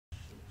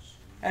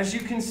As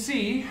you can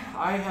see,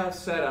 I have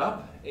set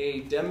up a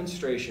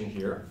demonstration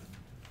here,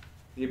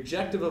 the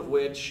objective of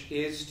which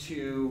is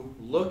to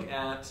look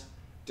at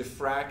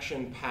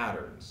diffraction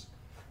patterns.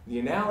 The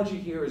analogy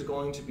here is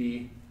going to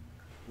be,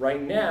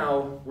 right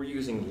now we're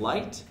using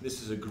light.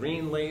 This is a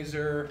green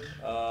laser.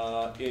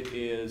 It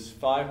is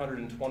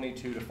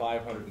 522 to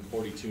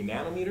 542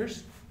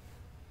 nanometers.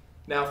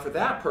 Now for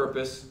that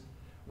purpose,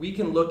 we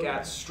can look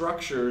at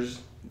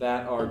structures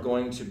that are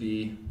going to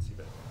be, let's see if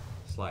I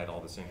can slide all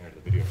this in here to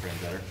the video frame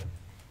better.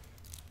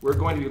 We're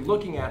going to be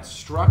looking at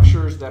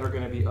structures that are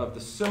going to be of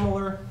the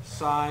similar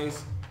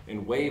size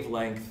and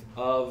wavelength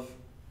of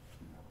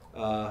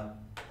the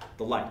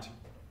light.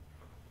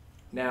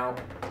 Now,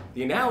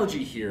 the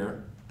analogy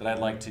here that I'd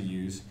like to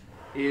use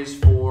is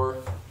for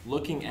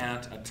looking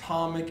at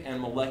atomic and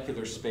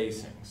molecular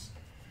spacings.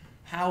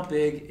 How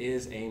big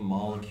is a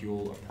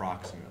molecule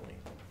approximately?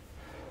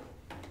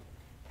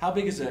 How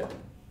big is a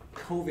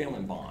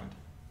covalent bond?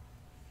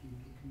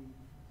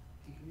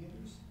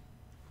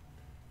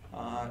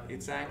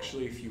 It's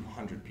actually a few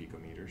hundred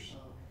picometers.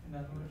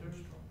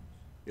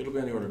 It'll be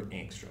on the order of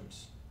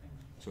angstroms.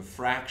 So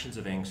fractions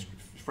of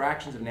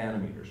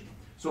nanometers.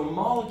 So a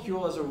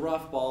molecule, as a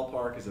rough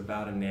ballpark, is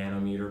about a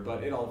nanometer,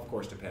 but it all, of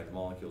course, depends.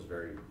 Molecules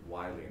vary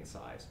widely in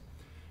size.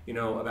 You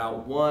know,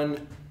 about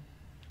 1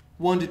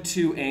 to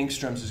 2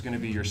 angstroms is going to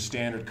be your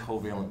standard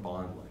covalent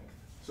bond length.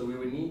 So we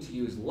would need to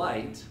use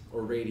light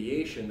or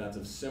radiation that's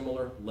of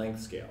similar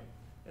length scale.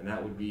 And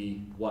that would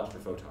be what for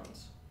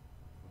photons?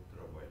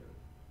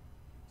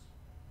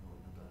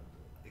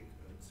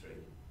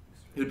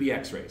 It would be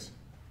X-rays.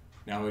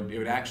 Now it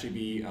would actually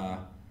be,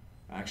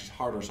 actually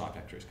hard or soft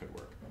X-rays could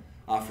work.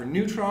 For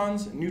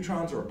neutrons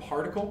are a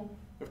particle,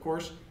 of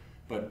course,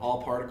 but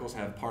all particles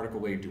have particle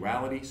wave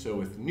duality. So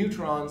with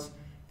neutrons,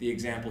 the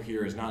example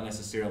here is not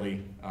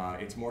necessarily,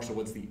 it's more so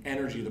what's the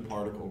energy of the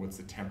particle, what's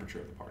the temperature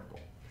of the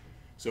particle.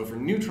 So for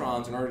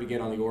neutrons, in order to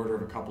get on the order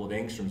of a couple of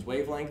angstroms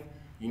wavelength,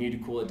 you need to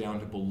cool it down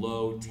to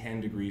below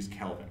 10 degrees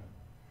Kelvin.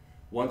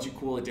 Once you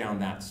cool it down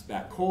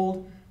that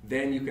cold,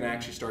 then you can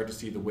actually start to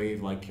see the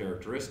wave-like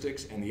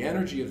characteristics, and the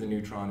energy of the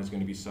neutron is going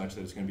to be such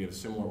that it's going to be of a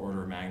similar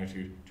order of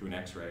magnitude to an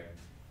X-ray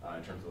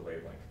in terms of the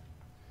wavelength.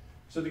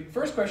 So the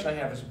first question I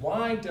have is,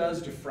 why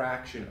does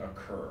diffraction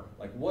occur?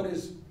 Like, what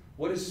is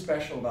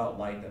special about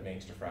light that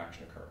makes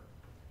diffraction occur?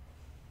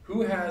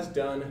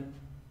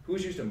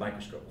 Who's used a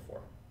microscope before?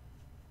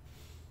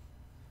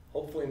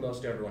 Hopefully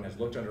most everyone has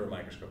looked under a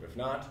microscope. If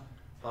not,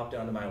 hop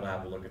down to my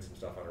lab, we'll look at some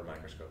stuff under a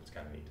microscope. It's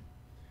kind of neat.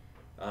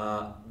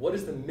 What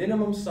is the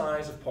minimum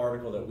size of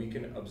particle that we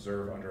can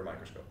observe under a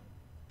microscope?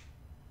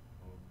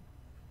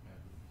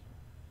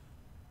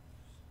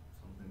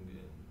 Something in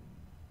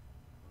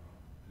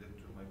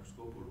electron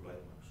microscope or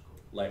light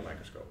microscope? Light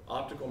microscope.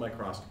 Optical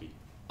microscopy.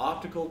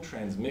 Optical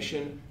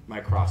transmission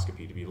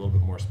microscopy, to be a little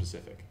bit more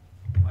specific.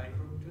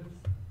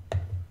 Micrometers?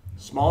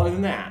 Smaller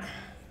than that.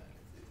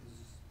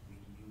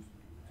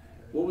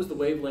 What was the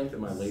wavelength of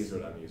my laser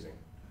that I'm using?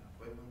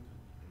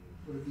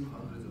 Would it be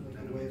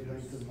the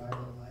wavelength of violet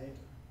light?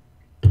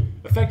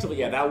 Effectively,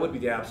 yeah, that would be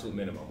the absolute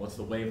minimum. What's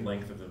the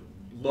wavelength of the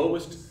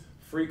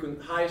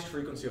highest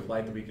frequency of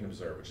light that we can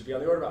observe, which would be on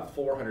the order of about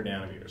 400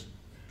 nanometers.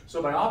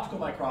 So by optical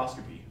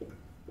microscopy,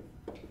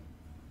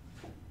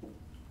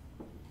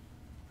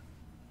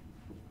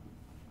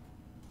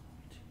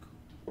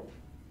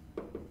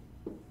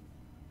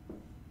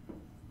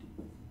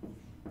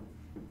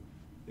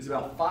 is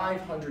about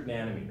 500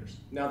 nanometers.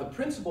 Now the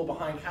principle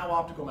behind how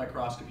optical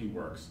microscopy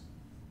works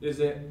is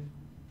it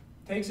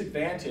takes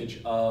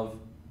advantage of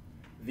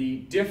the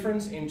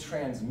difference in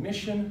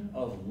transmission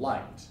of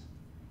light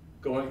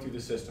going through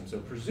the system. So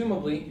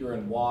presumably you're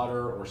in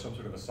water or some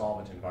sort of a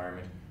solvent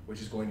environment,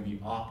 which is going to be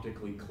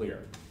optically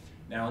clear.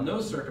 Now in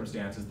those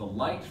circumstances, the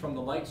light from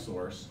the light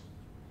source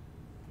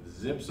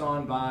zips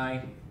on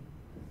by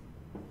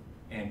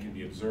and can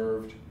be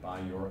observed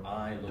by your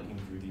eye looking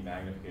through the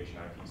magnification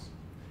eyepiece.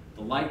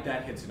 The light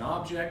that hits an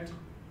object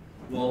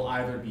will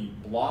either be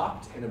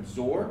blocked and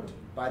absorbed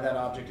by that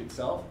object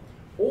itself,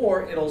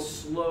 or it'll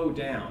slow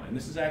down. And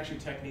this is actually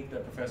a technique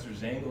that Professor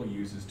Zangel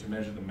uses to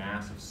measure the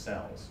mass of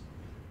cells.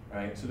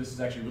 Right? So this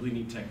is actually a really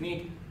neat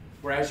technique,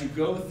 where as you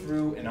go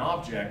through an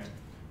object,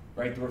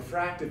 right, the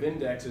refractive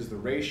index is the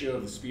ratio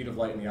of the speed of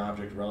light in the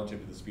object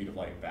relative to the speed of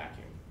light in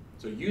vacuum.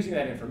 So using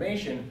that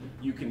information,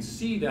 you can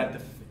see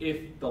that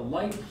if the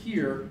light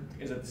here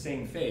is at the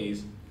same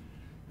phase,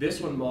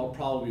 this one will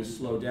probably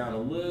slow down a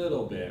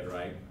little bit,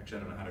 right? Actually,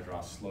 I don't know how to draw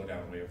slow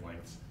down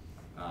wavelengths.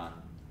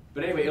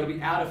 But anyway, it'll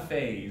be out of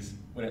phase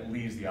when it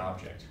leaves the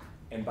object.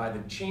 And by the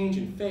change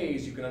in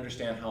phase, you can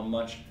understand how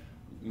much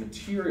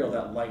material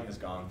that light has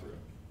gone through.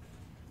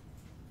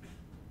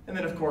 And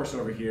then, of course,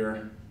 over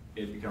here,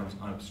 it becomes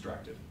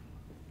unobstructed.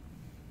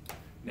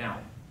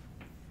 Now,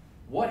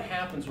 what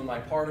happens when my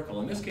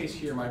particle, in this case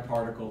here, my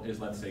particle is,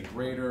 let's say,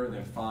 greater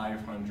than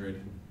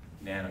 500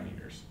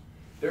 nanometers.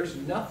 There's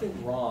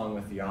nothing wrong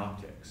with the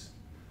optics.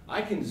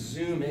 I can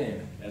zoom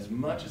in as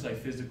much as I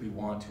physically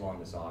want to on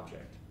this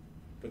object.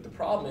 But the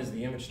problem is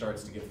the image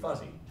starts to get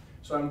fuzzy.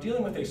 So I'm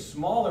dealing with a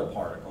smaller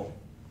particle.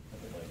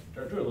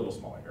 Do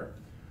little smaller here.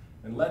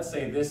 And let's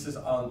say this is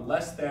on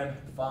less than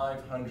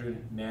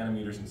 500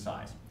 nanometers in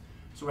size.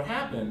 So what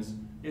happens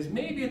is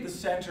maybe at the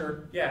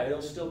center, yeah,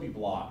 it'll still be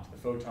blocked. The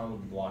photon will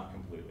be blocked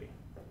completely.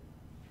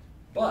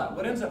 But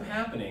what ends up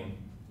happening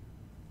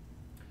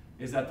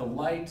is that the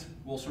light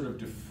will sort of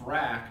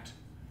diffract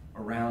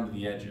around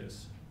the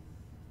edges.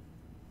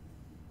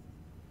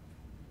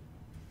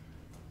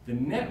 The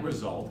net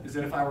result is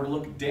that if I were to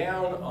look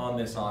down on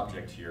this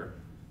object here,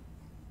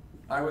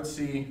 I would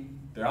see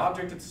the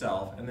object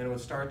itself, and then it would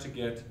start to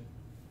get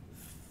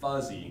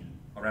fuzzy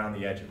around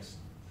the edges.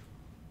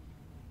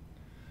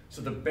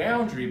 So the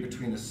boundary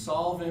between the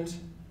solvent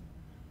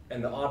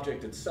and the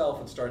object itself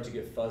would start to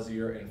get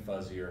fuzzier and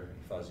fuzzier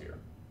and fuzzier.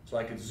 So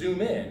I could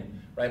zoom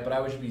in, right, but I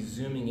would be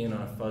zooming in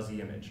on a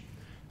fuzzy image.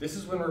 This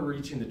is when we're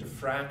reaching the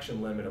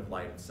diffraction limit of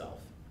light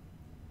itself.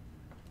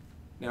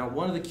 Now,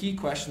 one of the key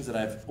questions that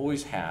I've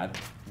always had,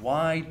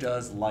 why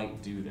does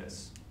light do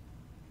this?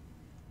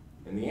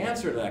 And the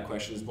answer to that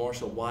question is more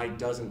so, why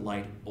doesn't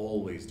light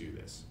always do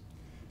this?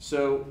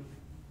 So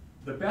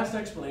the best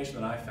explanation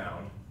that I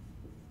found,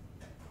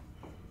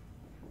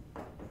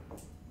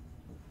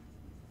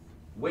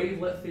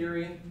 wavelet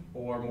theory,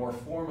 or more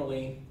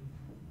formally,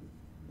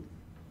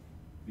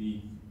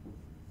 the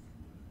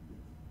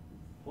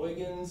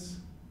Huygens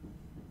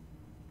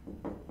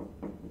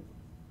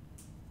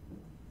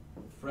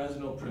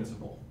Fresnel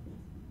principle.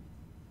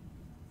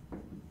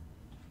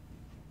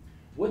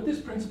 What this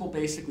principle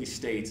basically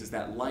states is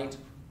that light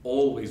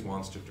always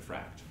wants to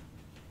diffract.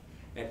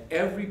 At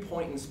every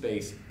point in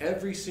space,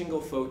 every single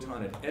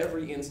photon at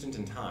every instant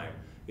in time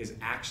is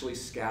actually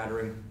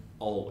scattering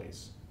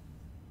always.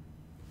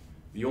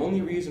 The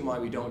only reason why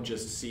we don't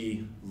just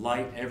see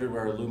light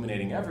everywhere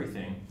illuminating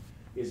everything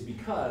is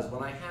because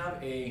when I have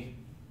a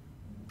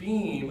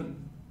beam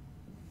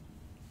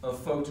of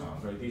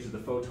photons, right? These are the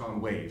photon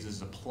waves. This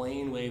is a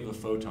plane wave of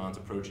photons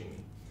approaching me.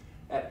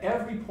 At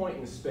every point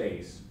in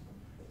space,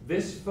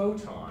 this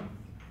photon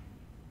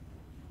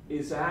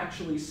is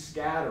actually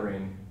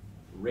scattering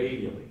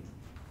radially,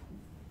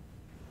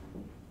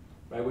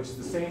 right? Which is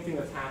the same thing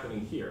that's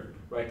happening here,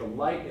 right? The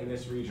light in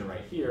this region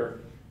right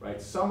here,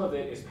 right? Some of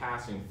it is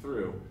passing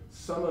through,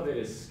 some of it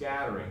is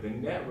scattering. The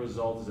net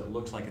result is it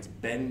looks like it's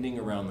bending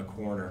around the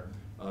corner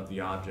of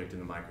the object in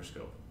the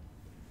microscope.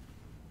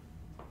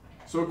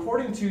 So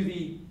according to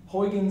the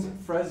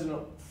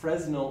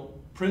Huygens-Fresnel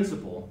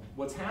principle,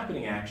 what's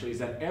happening actually is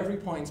that every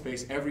point in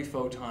space, every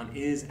photon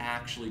is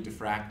actually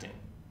diffracting.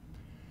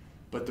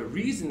 But the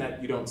reason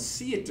that you don't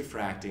see it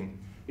diffracting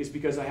is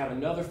because I have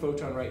another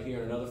photon right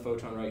here, and another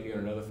photon right here,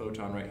 and another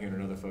photon right here, and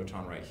another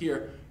photon right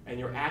here, and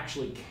you're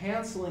actually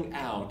canceling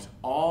out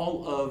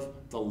all of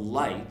the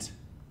light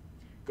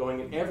going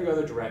in every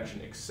other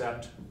direction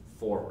except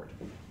forward.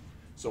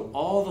 So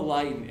all the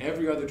light in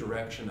every other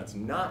direction that's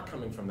not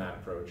coming from that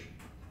approach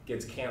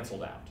gets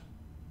canceled out.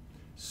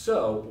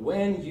 So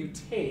when you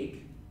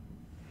take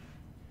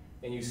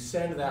and you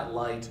send that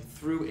light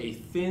through a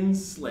thin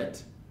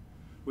slit,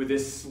 where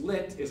this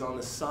slit is on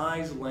the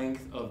size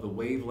length of the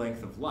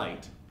wavelength of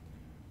light,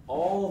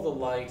 all of the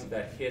light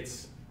that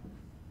hits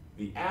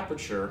the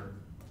aperture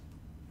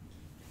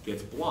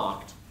gets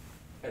blocked,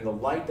 and the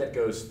light that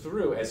goes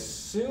through, as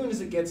soon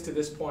as it gets to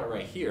this point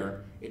right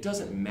here, it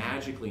doesn't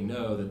magically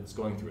know that it's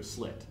going through a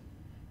slit.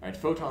 Right?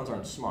 Photons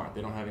aren't smart.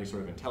 They don't have any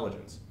sort of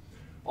intelligence.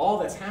 All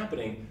that's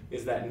happening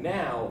is that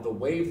now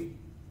the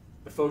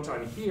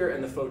photon here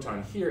and the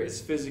photon here is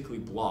physically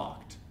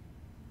blocked.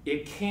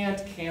 It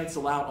can't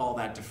cancel out all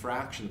that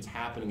diffraction that's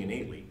happening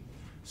innately.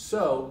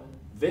 So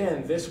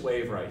then this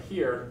wave right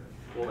here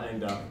will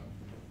end up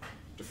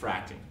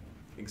diffracting.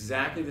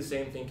 Exactly the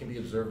same thing can be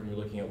observed when you're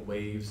looking at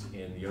waves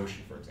in the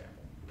ocean, for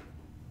example.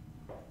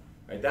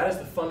 Right, that is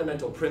the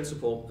fundamental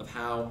principle of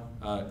how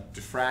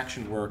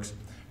diffraction works,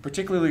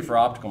 particularly for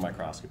optical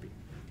microscopy.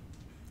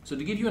 So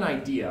to give you an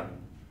idea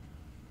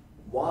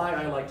why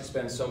I like to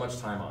spend so much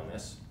time on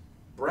this,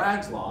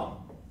 Bragg's law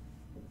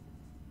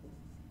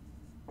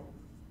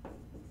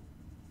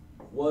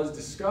was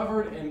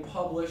discovered and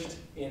published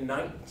in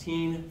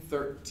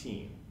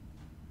 1913.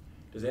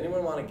 Does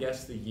anyone want to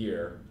guess the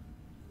year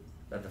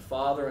that the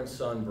father and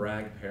son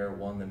Bragg pair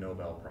won the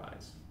Nobel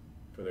Prize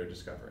for their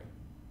discovery?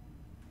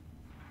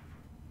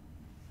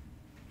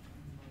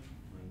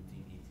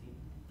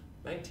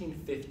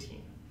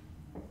 1915.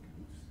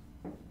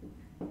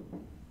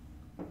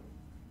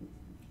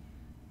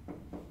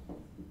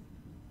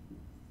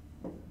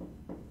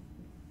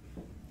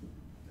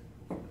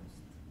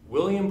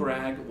 William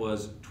Bragg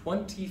was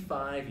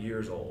 25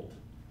 years old,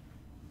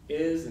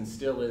 is and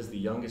still is the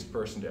youngest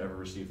person to ever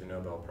receive the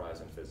Nobel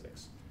Prize in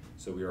physics.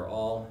 So we are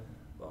all,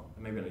 well,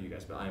 maybe not you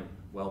guys, but I'm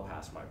well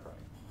past my prime.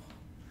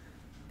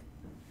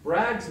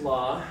 Bragg's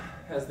law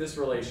has this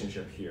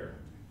relationship here.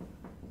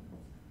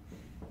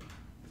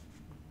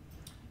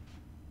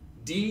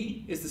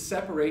 D is the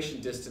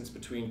separation distance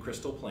between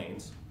crystal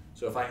planes.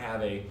 So if I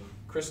have a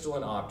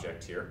crystalline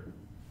object here,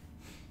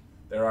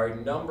 there are a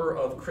number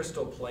of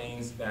crystal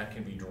planes that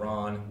can be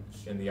drawn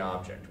in the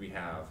object. We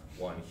have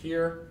one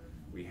here,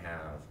 we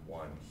have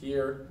one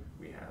here,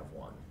 we have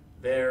one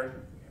there,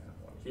 we have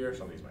one here,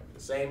 some of these might be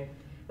the same,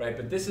 right?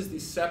 But this is the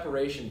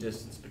separation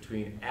distance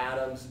between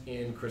atoms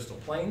in crystal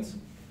planes.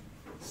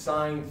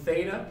 Sine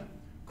theta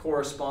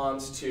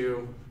corresponds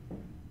to,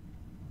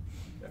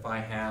 if I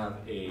have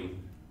a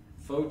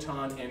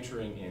photon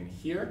entering in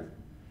here,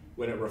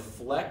 when it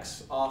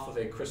reflects off of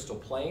a crystal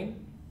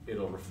plane,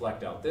 it'll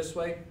reflect out this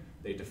way.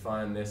 They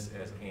define this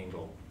as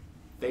angle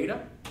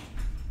theta.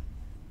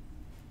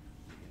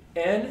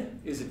 N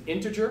is an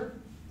integer,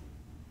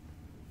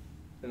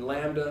 and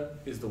lambda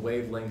is the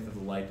wavelength of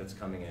the light that's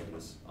coming into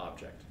this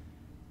object.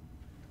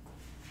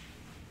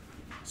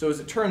 So as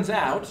it turns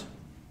out,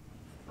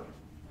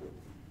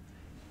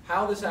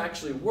 how this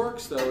actually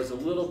works, though, is a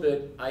little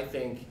bit, I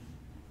think,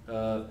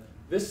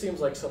 this seems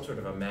like some sort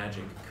of a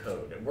magic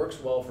code. It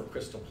works well for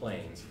crystal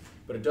planes,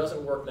 but it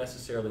doesn't work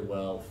necessarily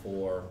well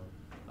for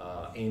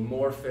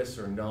amorphous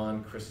or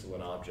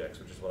non-crystalline objects,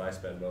 which is what I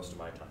spend most of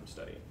my time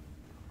studying.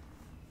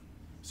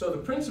 So the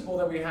principle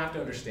that we have to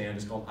understand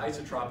is called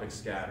isotropic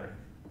scattering.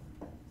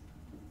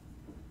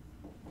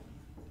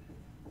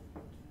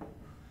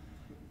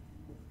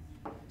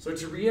 So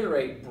to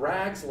reiterate,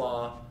 Bragg's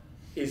law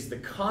is the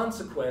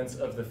consequence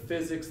of the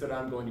physics that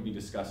I'm going to be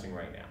discussing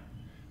right now.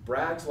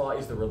 Bragg's law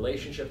is the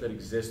relationship that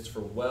exists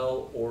for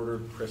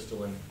well-ordered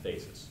crystalline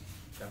phases.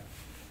 Okay?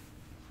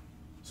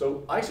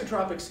 So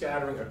isotropic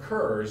scattering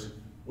occurs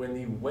when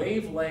the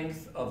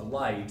wavelength of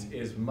light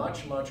is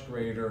much, much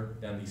greater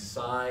than the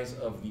size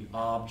of the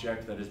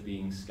object that is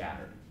being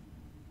scattered.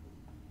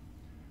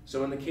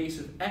 So in the case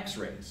of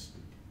X-rays,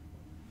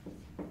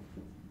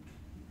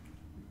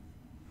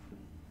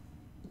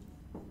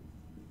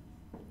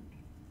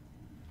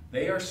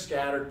 they are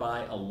scattered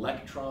by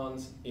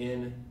electrons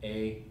in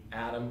an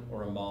atom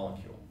or a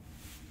molecule.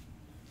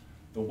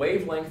 The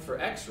wavelength for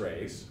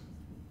X-rays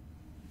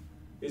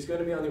is going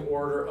to be on the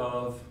order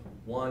of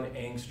 1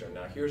 angstrom.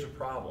 Now here's a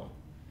problem.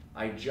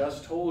 I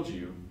just told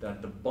you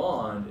that the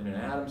bond in an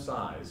atom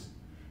size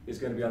is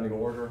going to be on the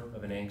order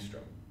of an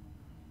angstrom.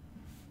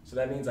 So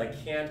that means I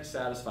can't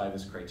satisfy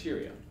this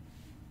criteria.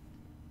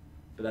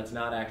 But that's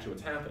not actually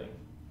what's happening.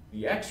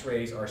 The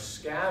X-rays are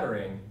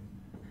scattering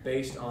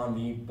based on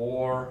the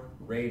Bohr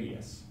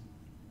radius.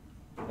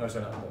 No,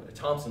 sorry, not the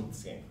Thomson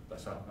scheme.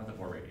 That's not the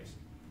Bohr radius.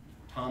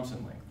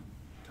 Thomson length,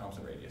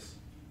 Thomson radius.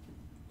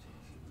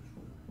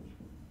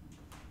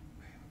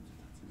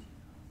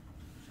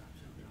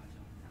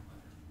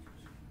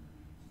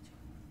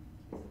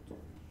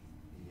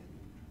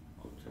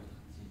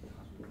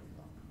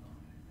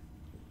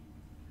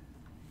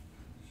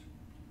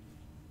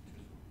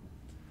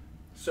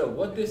 So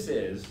what this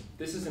is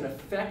an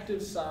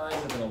effective size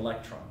of an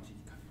electron.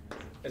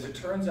 As it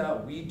turns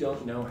out, we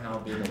don't know how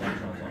big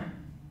electrons are.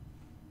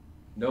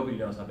 Nobody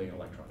knows how big an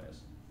electron is,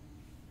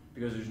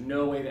 because there's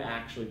no way to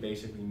actually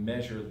basically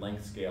measure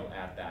length scale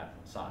at that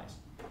size.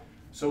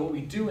 So what we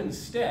do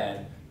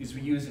instead is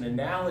we use an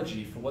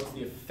analogy for what's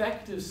the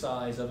effective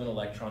size of an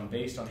electron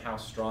based on how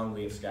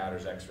strongly it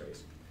scatters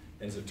X-rays.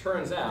 And as it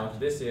turns out,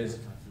 this is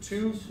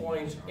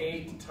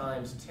 2.8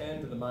 times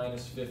 10 to the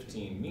minus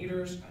 15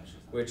 meters,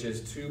 which is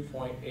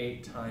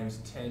 2.8 times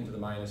 10 to the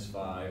minus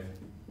 5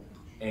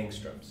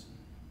 angstroms.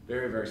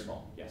 Very, very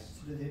small, yes.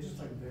 So did they just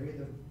like vary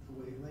the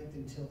wavelength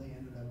until they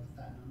ended up with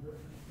that number?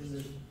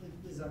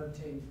 Is that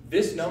obtained?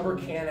 This number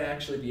can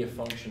actually be a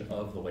function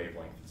of the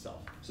wavelength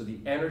itself. So the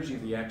energy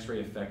of the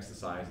X-ray affects the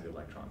size of the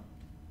electron,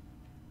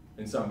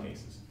 in some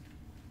cases.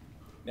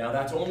 Now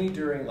that's only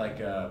during like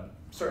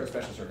certain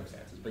special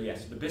circumstances, but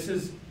yes. But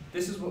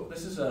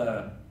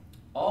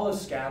all the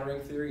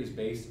scattering theory is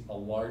based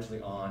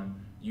largely on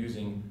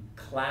using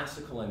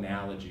classical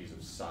analogies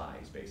of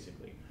size,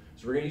 basically.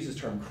 So we're going to use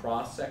this term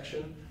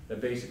cross-section that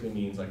basically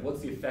means like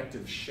what's the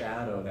effective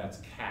shadow that's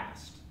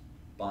cast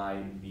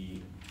by the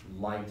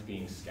light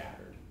being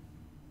scattered.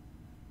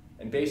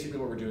 And basically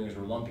what we're doing is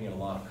we're lumping in a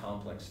lot of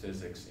complex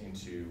physics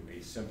into a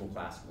simple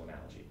classical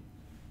analogy.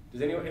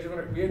 Does anyone,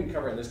 we didn't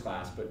cover it in this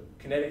class, but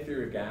kinetic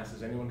theory of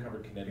gases, anyone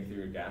covered kinetic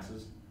theory of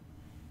gases?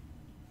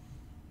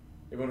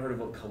 Everyone heard of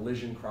what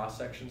collision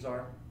cross-sections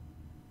are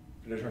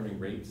for determining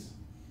rates?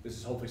 This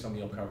is hopefully something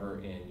you'll cover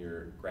in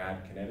your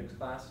grad kinetics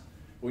class.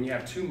 When you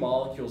have two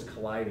molecules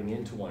colliding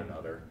into one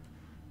another,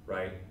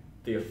 right,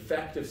 the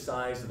effective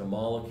size of the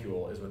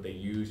molecule is what they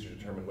use to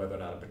determine whether or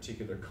not a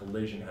particular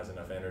collision has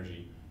enough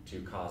energy to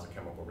cause a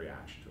chemical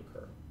reaction to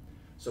occur.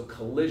 So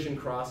collision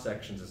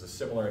cross-sections is a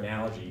similar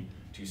analogy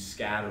to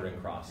scattering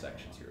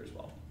cross-sections here as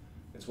well.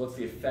 It's what's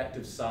the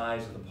effective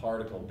size of the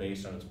particle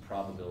based on its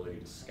probability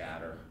to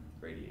scatter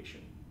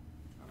radiation.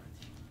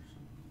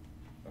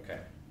 Okay,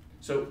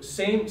 so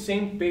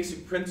same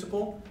basic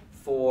principle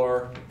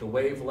for the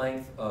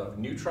wavelength of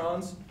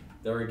neutrons.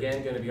 They're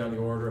again going to be on the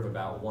order of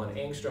about 1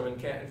 angstrom. In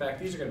fact,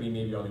 these are going to be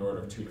maybe on the order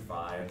of 2 to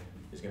 5.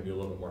 It's going to be a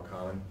little bit more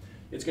common.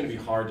 It's going to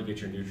be hard to get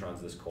your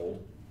neutrons this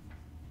cold.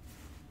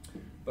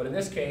 But in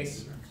this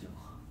case,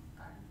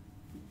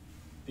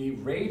 the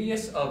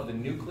radius of the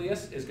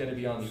nucleus is going to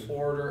be on the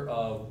order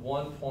of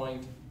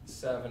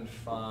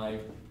 1.75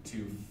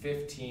 to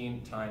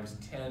 15 times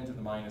 10 to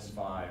the minus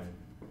 5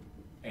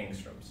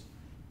 angstroms.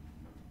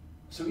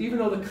 So even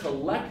though the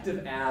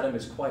collective atom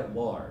is quite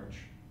large,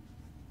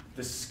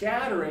 the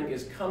scattering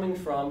is coming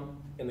from,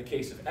 in the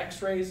case of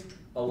X-rays,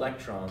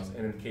 electrons,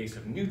 and in the case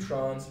of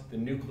neutrons, the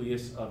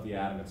nucleus of the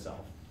atom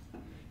itself.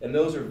 And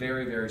those are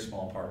very, very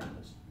small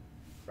particles,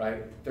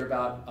 right? They're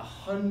about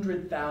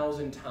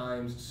 100,000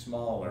 times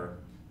smaller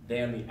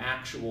than the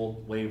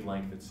actual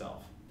wavelength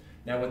itself.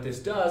 Now what this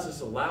does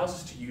is allows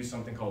us to use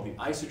something called the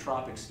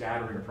isotropic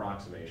scattering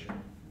approximation.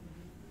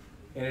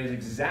 And it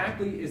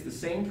is the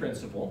same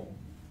principle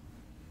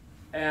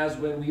as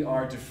when we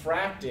are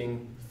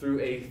diffracting through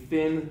a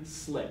thin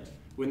slit.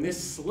 When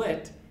this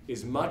slit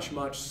is much,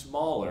 much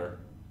smaller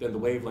than the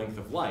wavelength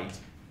of light,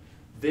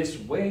 this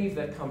wave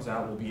that comes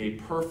out will be a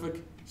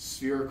perfect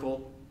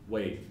spherical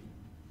wave.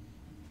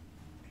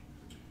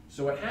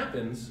 So what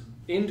happens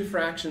in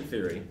diffraction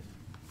theory,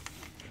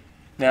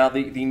 now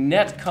the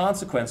net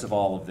consequence of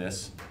all of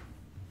this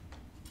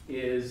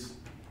is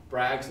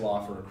Bragg's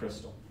law for a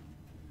crystal.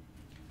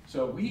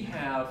 So we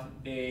have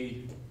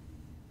a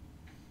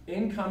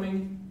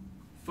incoming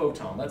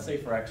photon, let's say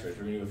for X-rays,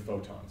 we're going to do with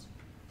photons.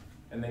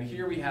 And then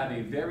here we have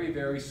a very,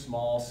 very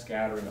small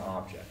scattering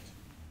object.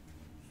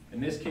 In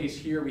this case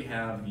here we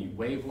have the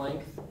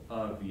wavelength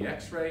of the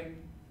X-ray,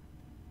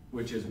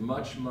 which is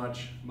much,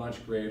 much,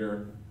 much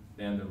greater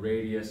than the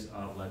radius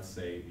of, let's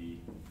say, the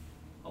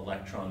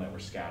electron that we're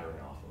scattering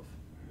off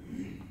of.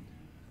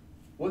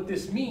 What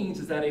this means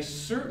is that a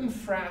certain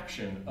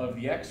fraction of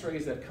the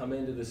X-rays that come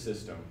into the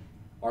system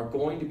are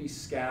going to be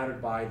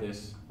scattered by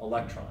this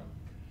electron.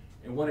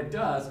 And what it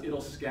does, it'll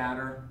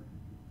scatter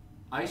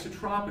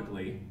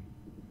isotropically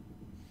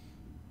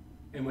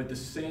and with the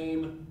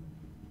same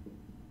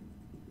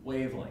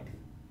wavelength.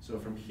 So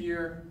from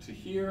here to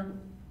here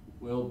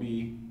will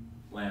be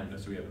lambda.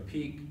 So we have a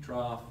peak,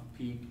 trough,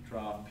 peak,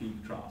 trough,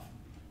 peak, trough.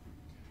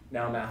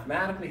 Now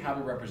mathematically how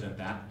we represent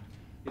that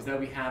is that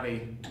we have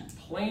a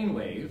plane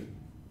wave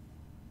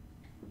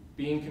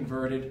being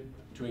converted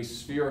to a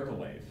spherical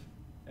wave,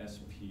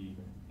 SPH.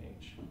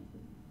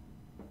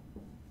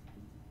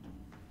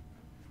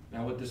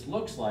 Now what this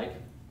looks like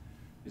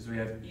is we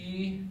have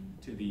e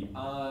to the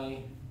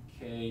I,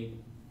 k,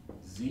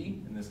 z.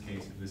 In this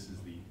case, this is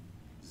the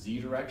z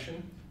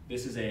direction.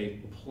 This is a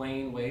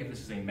plane wave.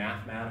 This is a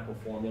mathematical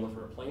formula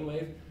for a plane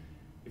wave.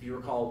 If you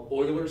recall,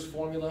 Euler's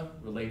formula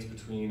relates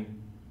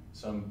between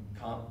some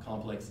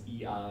complex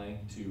EI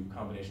to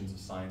combinations of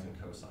sines and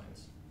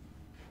cosines.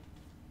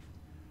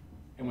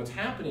 And what's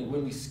happening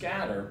when we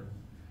scatter,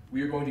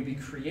 we are going to be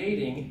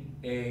creating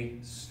a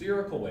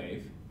spherical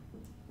wave.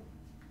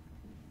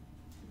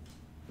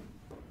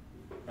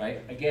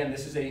 Right? Again,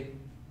 this is a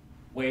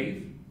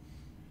wave,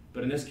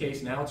 but in this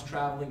case now it's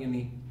traveling in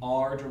the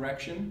r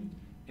direction,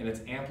 and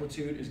its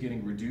amplitude is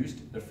getting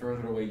reduced the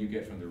further away you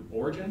get from the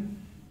origin.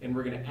 And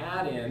we're going to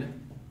add in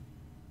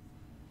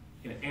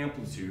an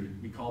amplitude.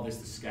 We call this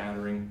the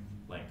scattering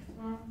length.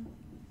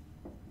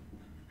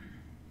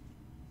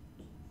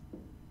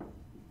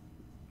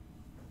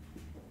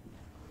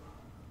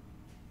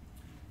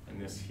 And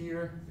this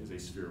here is a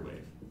sphere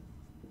wave.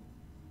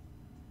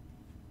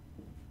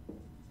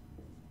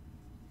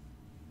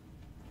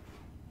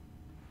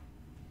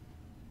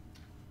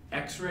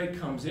 X-ray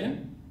comes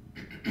in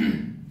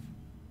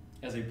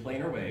as a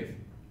planar wave.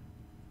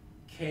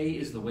 K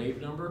is the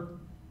wave number.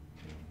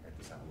 Write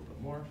this out a little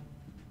bit more.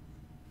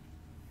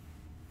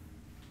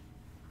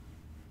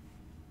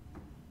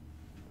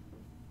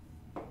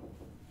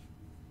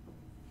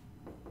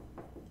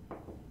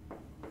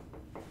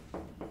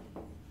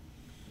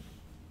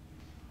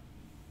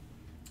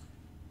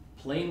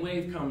 Plane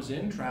wave comes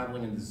in,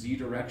 traveling in the z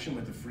direction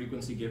with the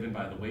frequency given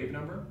by the wave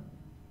number.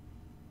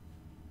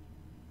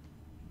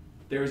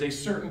 There is a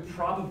certain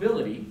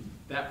probability.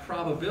 That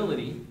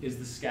probability is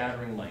the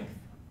scattering length.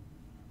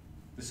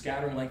 The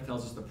scattering length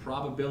tells us the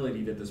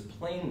probability that this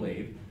plane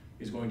wave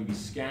is going to be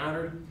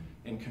scattered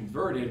and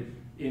converted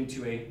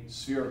into a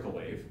spherical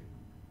wave.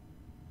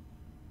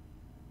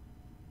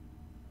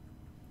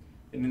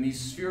 And then these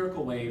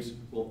spherical waves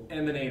will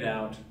emanate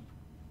out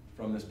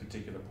from this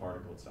particular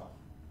particle itself.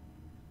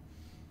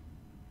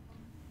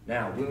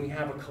 Now, when we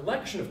have a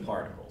collection of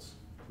particles,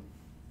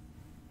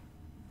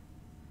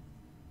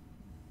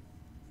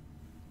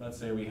 let's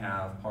say we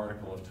have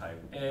particle of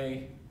type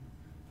A,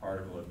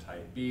 particle of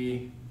type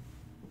B,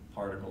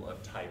 particle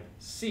of type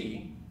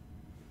C.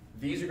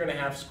 These are going to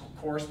have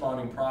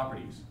corresponding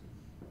properties.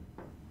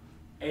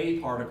 A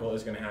particle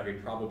is going to have a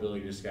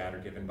probability to scatter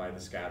given by the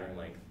scattering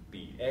length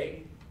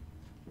BA.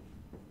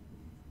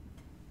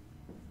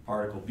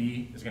 Particle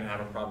B is going to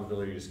have a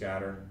probability to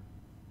scatter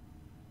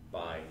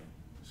by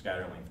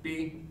scattering length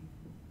B.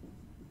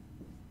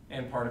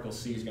 And particle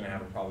C is going to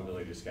have a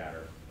probability to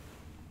scatter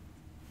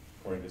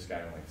according to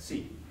scattering length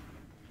C.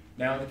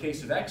 Now in the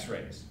case of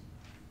X-rays,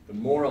 the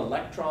more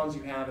electrons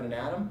you have in an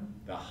atom,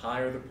 the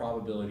higher the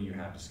probability you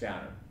have to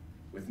scatter.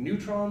 With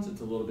neutrons,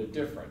 it's a little bit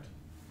different.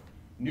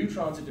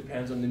 Neutrons, it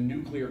depends on the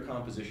nuclear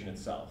composition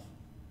itself.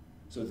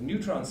 So with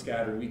neutron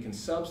scatter, we can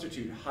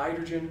substitute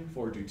hydrogen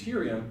for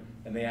deuterium,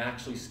 and they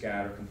actually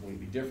scatter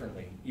completely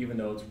differently, even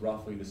though it's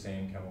roughly the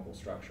same chemical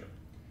structure.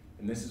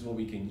 And this is what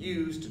we can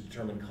use to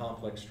determine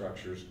complex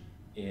structures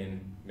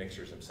in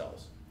mixtures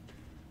themselves.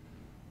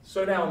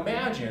 So now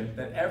imagine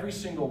that every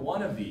single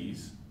one of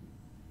these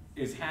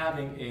is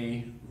having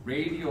a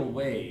radial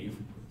wave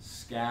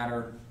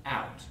scatter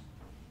out.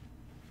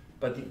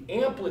 But the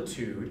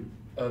amplitude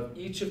of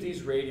each of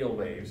these radial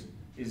waves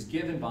is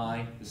given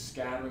by the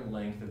scattering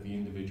length of the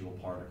individual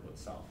particle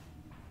itself.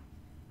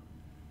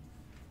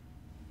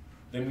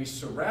 Then we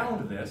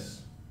surround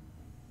this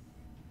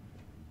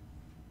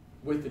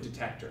with the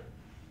detector,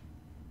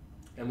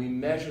 and we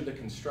measure the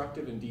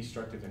constructive and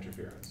destructive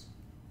interference.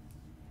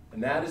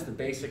 And that is the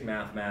basic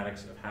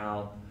mathematics of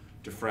how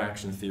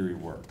diffraction theory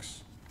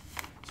works.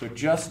 So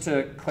just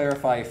to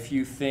clarify a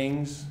few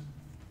things,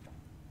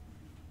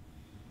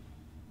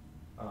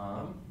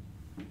 I'll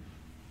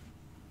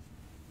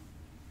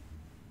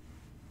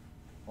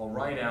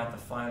write out the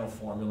final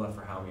formula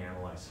for how we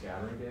analyze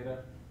scattering data,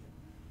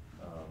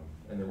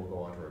 and then we'll go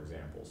on to our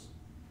examples.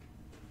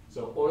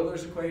 So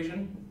Euler's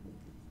equation.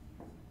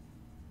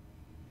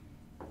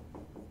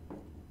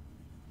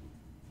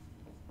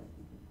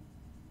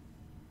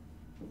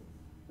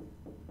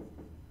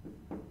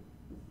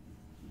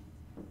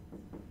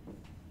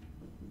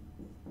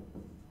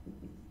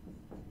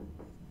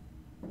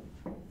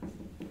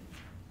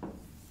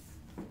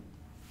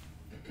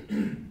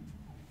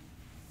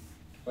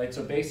 Right,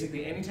 so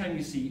basically anytime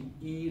you see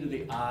e to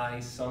the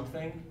I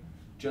something,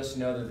 just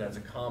know that that's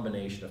a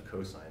combination of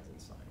cosines and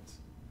sines.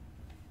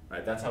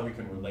 Right, that's how we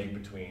can relate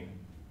between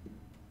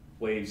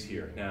waves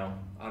here. Now,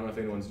 I don't know if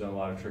anyone's done a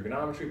lot of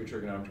trigonometry, but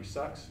trigonometry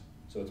sucks.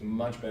 So it's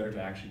much better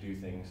to actually do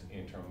things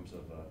in terms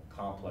of a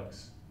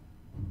complex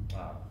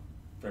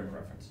frame of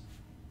reference.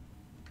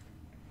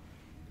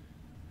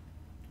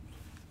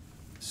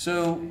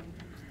 So,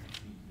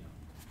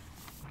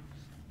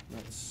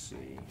 let's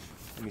see.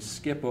 Let me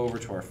skip over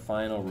to our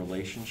final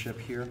relationship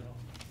here.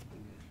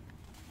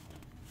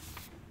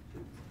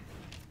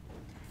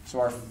 So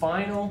our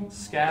final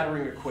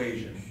scattering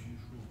equation,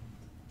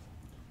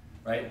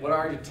 right? What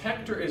our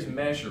detector is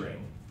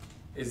measuring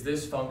is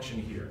this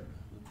function here.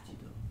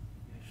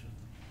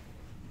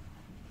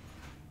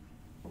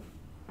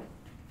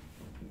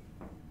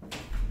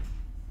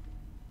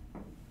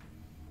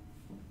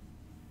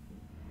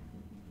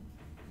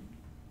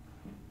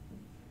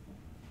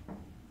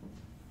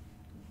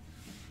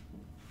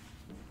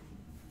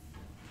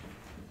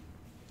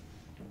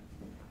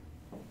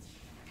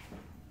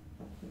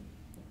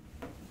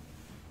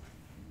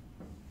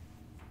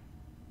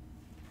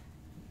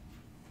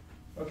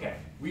 Okay,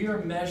 we are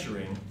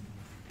measuring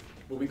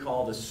what we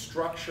call the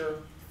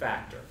structure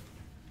factor.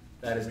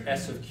 That is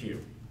S of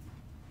Q.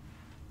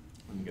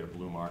 Let me get a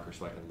blue marker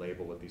so I can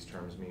label what these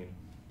terms mean.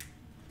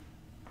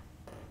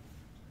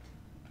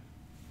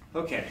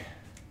 Okay,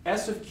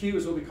 S of Q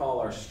is what we call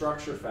our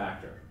structure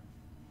factor.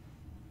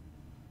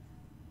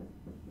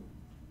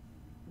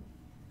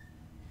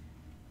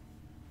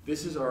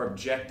 This is our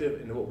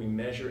objective and what we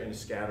measure in a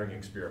scattering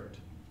experiment.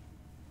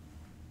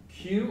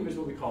 Q is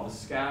what we call the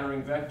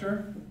scattering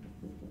vector.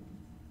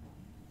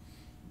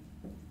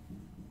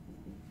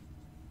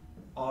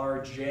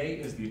 Rj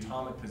is the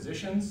atomic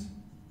positions.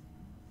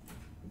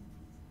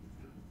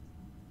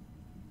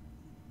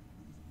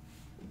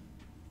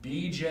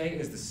 Bj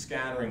is the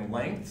scattering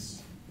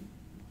lengths.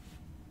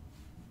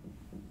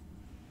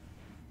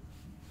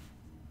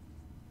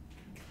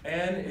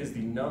 N is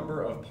the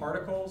number of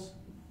particles.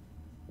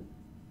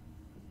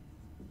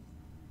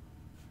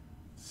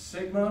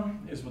 Sigma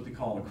is what they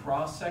call the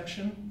cross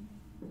section.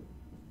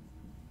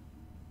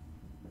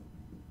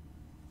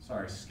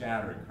 Sorry,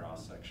 scattering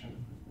cross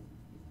section.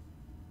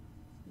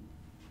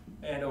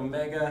 And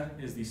omega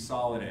is the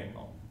solid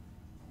angle.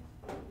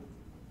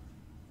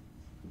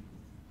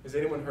 Has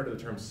anyone heard of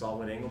the term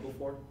solid angle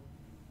before?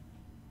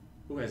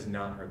 Who has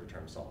not heard the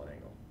term solid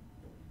angle?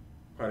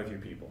 Quite a few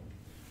people.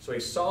 So a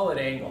solid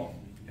angle,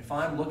 if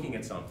I'm looking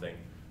at something,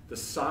 the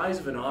size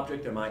of an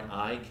object that my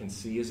eye can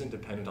see isn't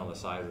dependent on the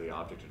size of the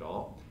object at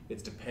all.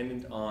 It's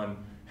dependent on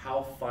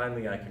how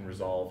finely I can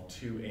resolve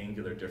two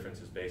angular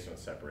differences based on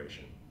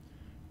separation.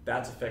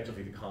 That's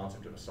effectively the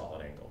concept of a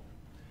solid angle.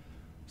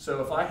 So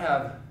if I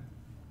have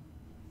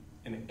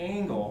an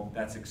angle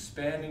that's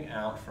expanding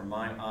out from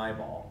my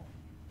eyeball,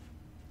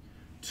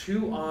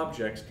 two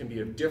objects can be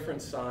of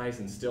different size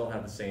and still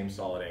have the same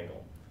solid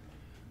angle.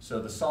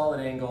 So the solid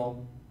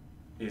angle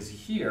is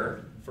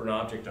here for an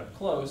object up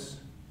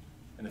close,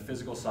 and the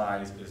physical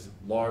size is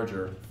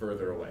larger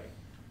further away.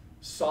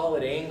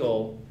 Solid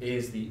angle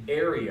is the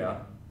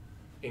area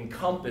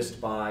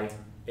encompassed by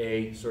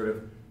a sort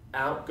of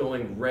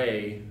outgoing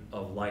ray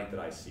of light that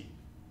I see.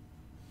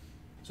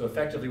 So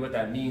effectively what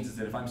that means is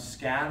that if I'm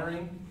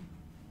scattering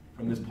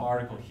from this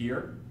particle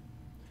here,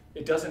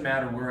 it doesn't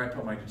matter where I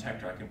put my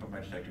detector. I can put my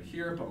detector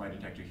here, put my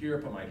detector here,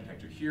 put my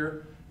detector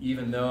here.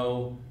 Even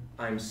though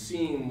I'm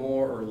seeing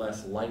more or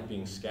less light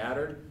being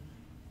scattered,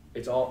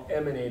 it's all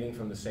emanating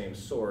from the same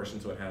source,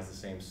 and so it has the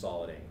same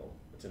solid angle.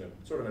 It's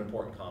sort of an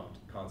important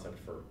concept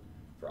for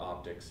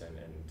optics and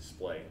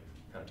display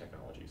kind of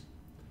technologies.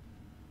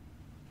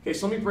 Okay,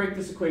 so let me break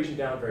this equation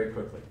down very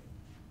quickly.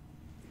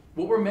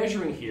 what we're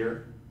measuring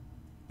here,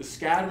 the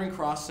scattering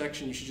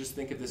cross-section, you should just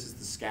think of this as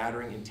the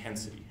scattering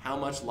intensity. How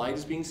much light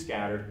is being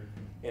scattered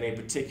in a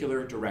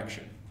particular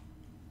direction.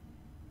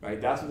 Right?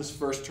 That's what this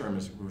first term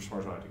is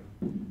corresponding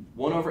to.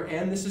 1 over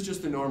n, this is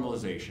just the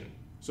normalization.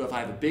 So if I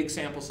have a big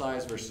sample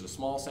size versus a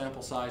small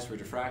sample size for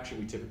diffraction,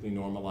 we typically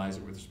normalize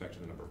it with respect to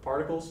the number of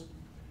particles.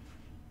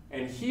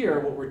 And here,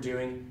 what we're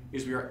doing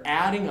is we are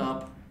adding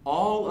up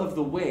all of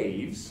the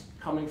waves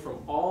coming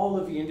from all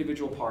of the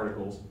individual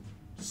particles,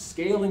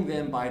 scaling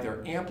them by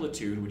their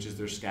amplitude, which is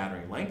their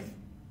scattering length.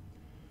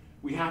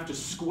 We have to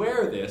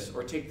square this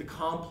or take the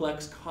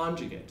complex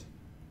conjugate.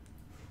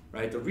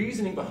 Right? The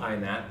reasoning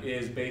behind that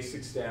is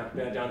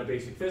down to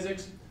basic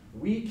physics.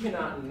 We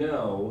cannot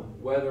know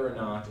whether or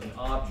not an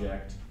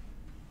object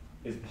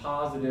is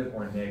positive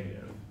or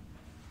negative.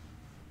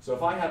 So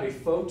if I have a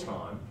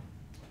photon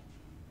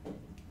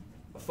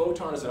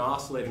is an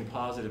oscillating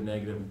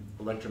positive-negative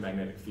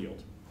electromagnetic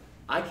field.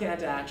 I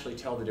can't actually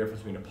tell the difference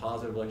between a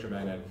positive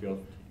electromagnetic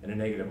field and a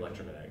negative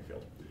electromagnetic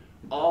field.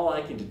 All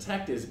I can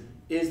detect is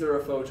there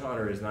a photon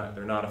or is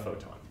there not a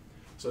photon?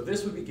 So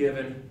this would be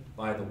given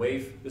by the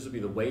wave, this would be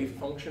the wave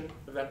function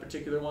of that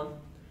particular one.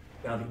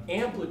 Now the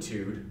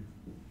amplitude,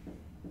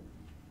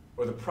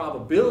 or the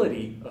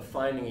probability of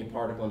finding a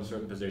particle in a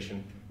certain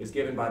position, is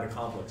given by the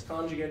complex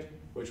conjugate,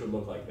 which would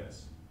look like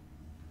this.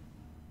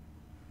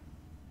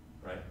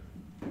 Right?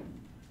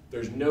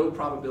 There's no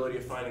probability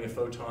of finding a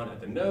photon at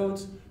the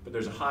nodes, but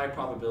there's a high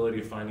probability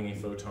of finding a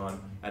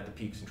photon at the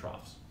peaks and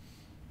troughs.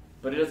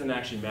 But it doesn't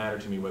actually matter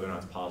to me whether or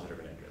not it's positive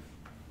or negative.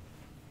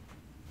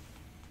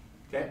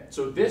 Okay?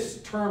 So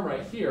this term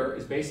right here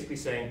is basically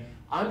saying,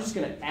 I'm just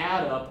going to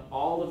add up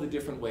all of the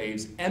different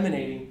waves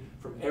emanating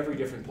from every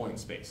different point in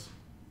space.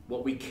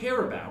 What we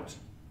care about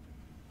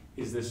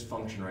is this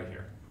function right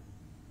here.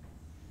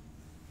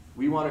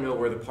 We want to know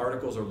where the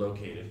particles are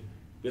located.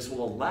 This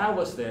will allow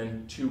us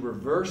then to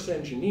reverse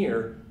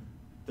engineer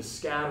the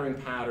scattering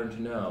pattern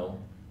to know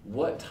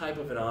what type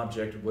of an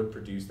object would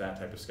produce that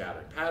type of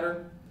scattering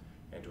pattern.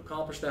 And to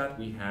accomplish that,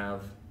 we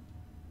have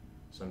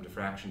some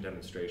diffraction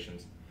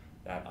demonstrations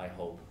that I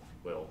hope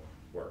will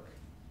work.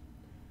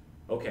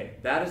 Okay,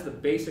 that is the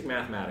basic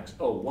mathematics.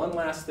 Oh, one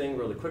last thing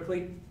really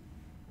quickly.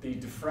 The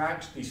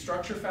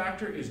structure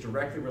factor is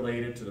directly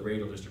related to the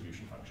radial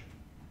distribution function.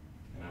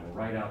 And I will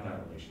write out that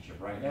relationship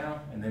right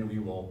now, and then we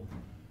will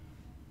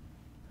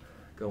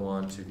go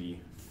on to the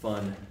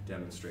fun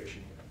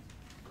demonstration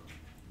here.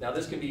 Now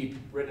this can be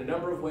written a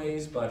number of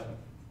ways, but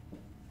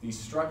the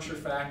structure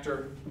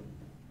factor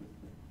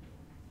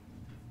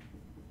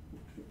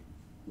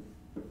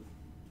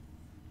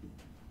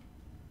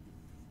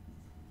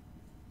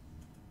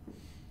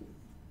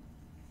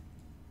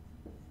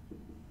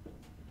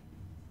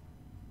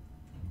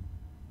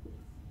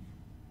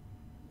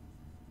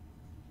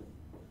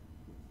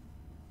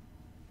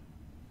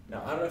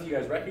Now, I don't know if you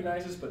guys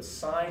recognize this, but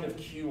sine of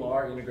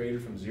QR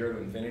integrated from 0 to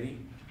infinity.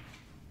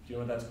 Do you know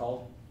what that's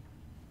called?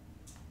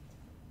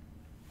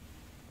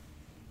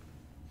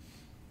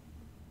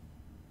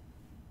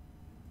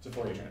 It's a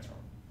Fourier transform.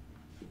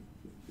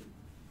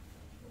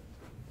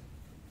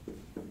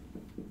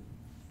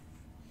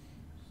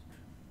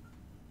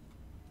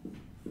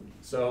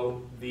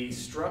 So the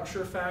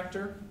structure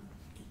factor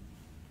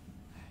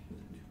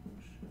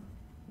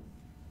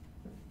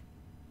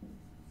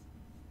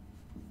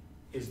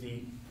is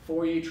the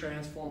Fourier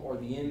transform or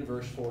the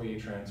inverse Fourier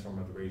transform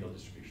of the radial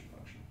distribution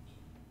function.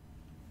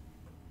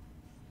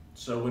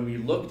 So when we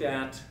looked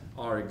at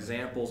our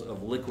examples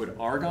of liquid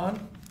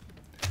argon,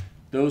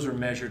 those are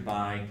measured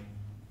by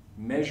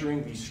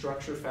measuring the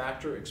structure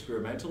factor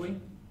experimentally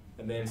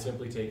and then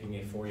simply taking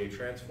a Fourier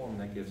transform, and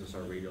that gives us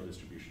our radial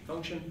distribution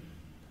function,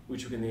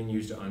 which we can then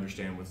use to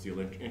understand what's the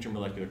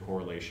intermolecular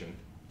correlation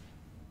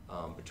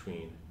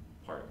between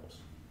particles.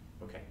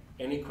 Okay,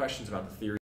 any questions about the theory?